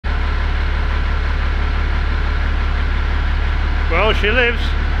how she lives.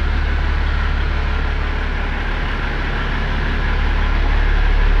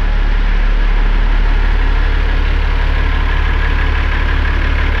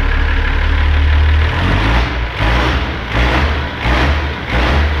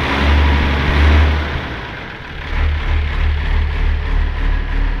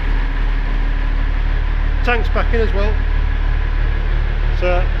 Tank's back in as well,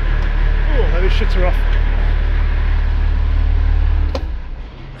 so let me shut her off.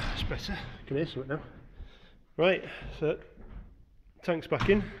 That's better, I can hear something now. Right, so tank's back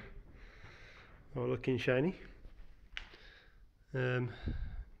in, all looking shiny. Didn't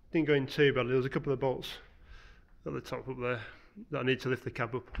go in too badly. There was a couple of bolts at the top up there that I need to lift the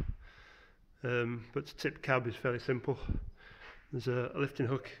cab up, but to tip cab is fairly simple. There's a lifting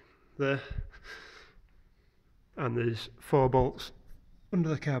hook there, and there's 4 bolts under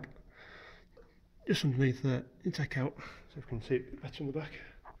the cab, just underneath there. You take out, so you can see it better on the back.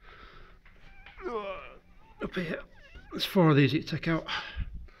 Up here, there's 4 of these you take out,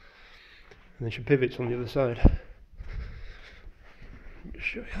 and there's your pivots on the other side. Let me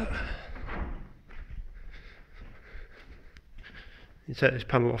show you that. You take this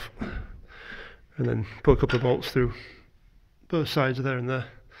panel off, and then pull a couple of bolts through both sides of there and there.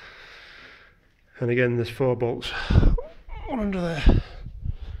 And again, there's 4 bolts, one under there,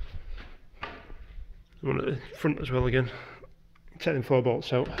 one at the front as well again. Take them 4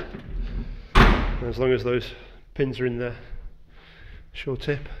 bolts out, and as long as those pins are in there, she'll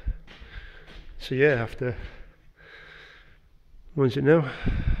tip. So yeah, after, what is it now,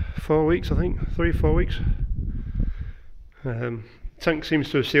 4 weeks I think, 3-4 weeks. Tank seems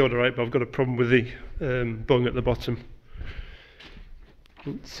to have sealed alright, but I've got a problem with the bung at the bottom.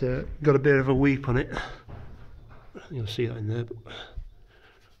 It's got a bit of a weep on it. You'll see that in there, but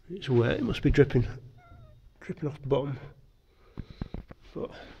it's wet. It must be dripping off the bottom. But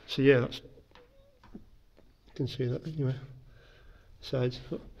so yeah, that's, you can see that anyway. Sides.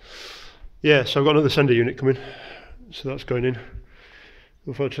 But, yeah, so I've got another sender unit coming, so that's going in.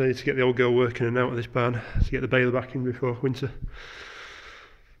 Unfortunately, I need to get the old girl working and out of this barn to get the baler back in before winter.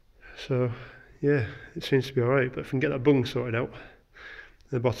 So yeah, it seems to be alright. But if I can get that bung sorted out,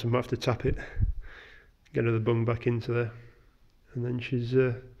 the bottom, I have to tap it, get another bung back into there, and then she's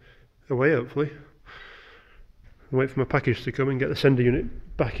away hopefully. I'll wait for my package to come and get the sender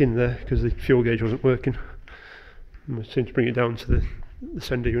unit back in there because the fuel gauge wasn't working. And I seem to bring it down to the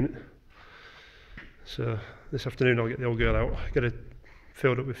sender unit. So this afternoon I'll get the old girl out, get her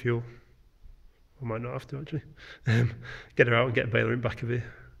filled up with fuel. I might not have to actually. Get her out and get a baler in back of here,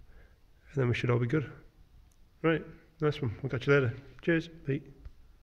 and then we should all be good. Right. Nice one. We'll catch you later. Cheers. Pete.